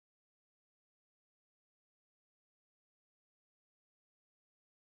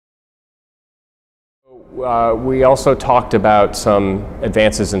We also talked about some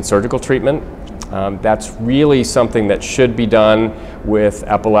advances in surgical treatment. That's really something that should be done with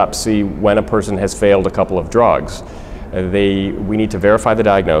epilepsy when a person has failed a couple of drugs. We need to verify the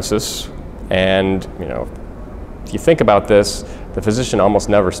diagnosis, and if you think about this, the physician almost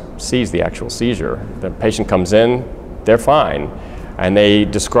never sees the actual seizure. The patient comes in, they're fine, and they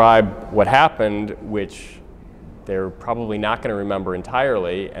describe what happened, which they're probably not going to remember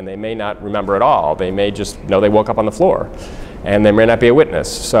entirely, and they may not remember at all. They may just know they woke up on the floor, and they may not be a witness.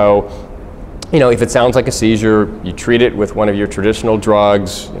 So, if it sounds like a seizure, you treat it with one of your traditional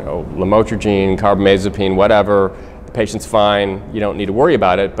drugs, lamotrigine, carbamazepine, whatever. The patient's fine. You don't need to worry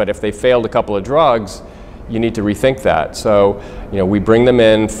about it. But if they failed a couple of drugs, you need to rethink that. So, we bring them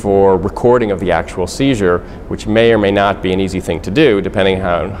in for recording of the actual seizure, which may or may not be an easy thing to do, depending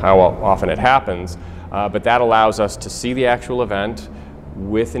on how often it happens. But that allows us to see the actual event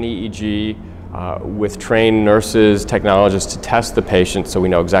with an EEG, with trained nurses, technologists to test the patient so we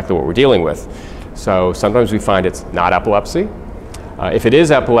know exactly what we're dealing with. So sometimes we find it's not epilepsy. If it is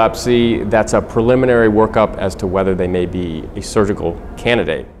epilepsy, that's a preliminary workup as to whether they may be a surgical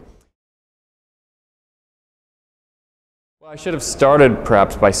candidate. Well, I should have started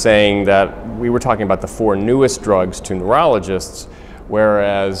perhaps by saying that we were talking about the 4 newest drugs to neurologists,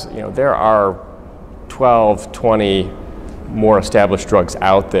 whereas there are 12, 20 more established drugs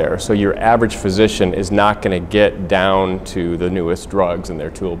out there. So your average physician is not going to get down to the newest drugs in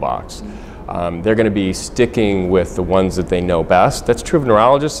their toolbox. They're going to be sticking with the ones that they know best. That's true of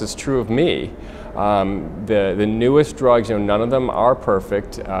neurologists, it's true of me. The newest drugs, none of them are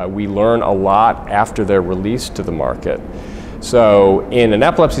perfect. We learn a lot after they're released to the market. So in an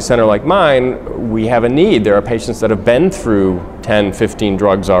epilepsy center like mine, we have a need. There are patients that have been through 10, 15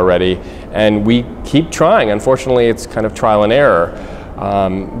 drugs already, and we keep trying. Unfortunately, it's kind of trial and error.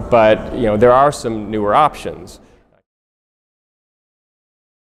 But there are some newer options.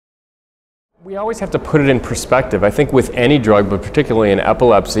 We always have to put it in perspective. I think with any drug, but particularly in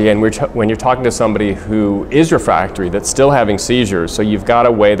epilepsy, and when you're talking to somebody who is refractory, that's still having seizures, so you've got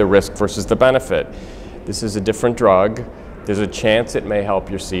to weigh the risk versus the benefit. This is a different drug. There's a chance it may help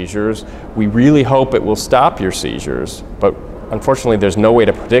your seizures. We really hope it will stop your seizures, but unfortunately there's no way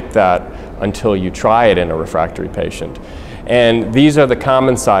to predict that until you try it in a refractory patient. And these are the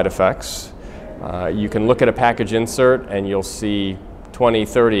common side effects. You can look at a package insert and you'll see 20,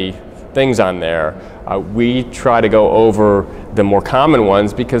 30 things on there. We try to go over the more common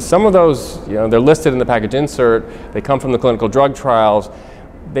ones because some of those, they're listed in the package insert, they come from the clinical drug trials.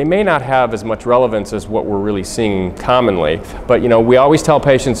 They may not have as much relevance as what we're really seeing commonly, but we always tell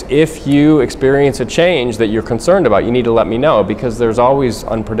patients, if you experience a change that you're concerned about, you need to let me know, because there's always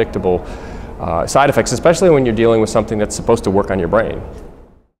unpredictable side effects, especially when you're dealing with something that's supposed to work on your brain.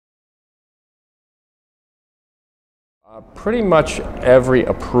 Pretty much every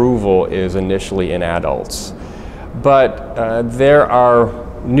approval is initially in adults, but there are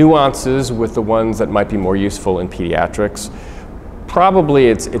nuances with the ones that might be more useful in pediatrics. Probably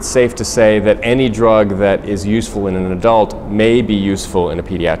it's safe to say that any drug that is useful in an adult may be useful in a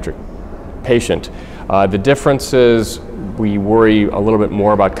pediatric patient. The difference is we worry a little bit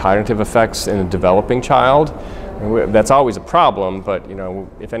more about cognitive effects in a developing child. That's always a problem, but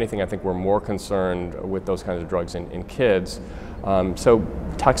if anything, I think we're more concerned with those kinds of drugs in kids. So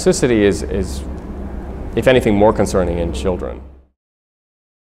toxicity is, if anything, more concerning in children.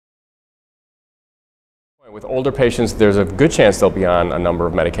 With older patients, there's a good chance they'll be on a number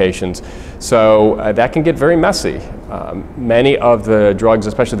of medications, so that can get very messy. Many of the drugs,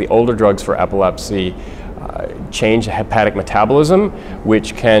 especially the older drugs for epilepsy, change hepatic metabolism,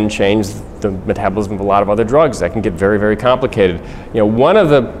 which can change the metabolism of a lot of other drugs. That can get very, very complicated. One of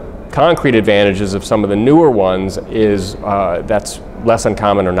the concrete advantages of some of the newer ones is that's less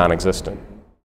uncommon or non-existent.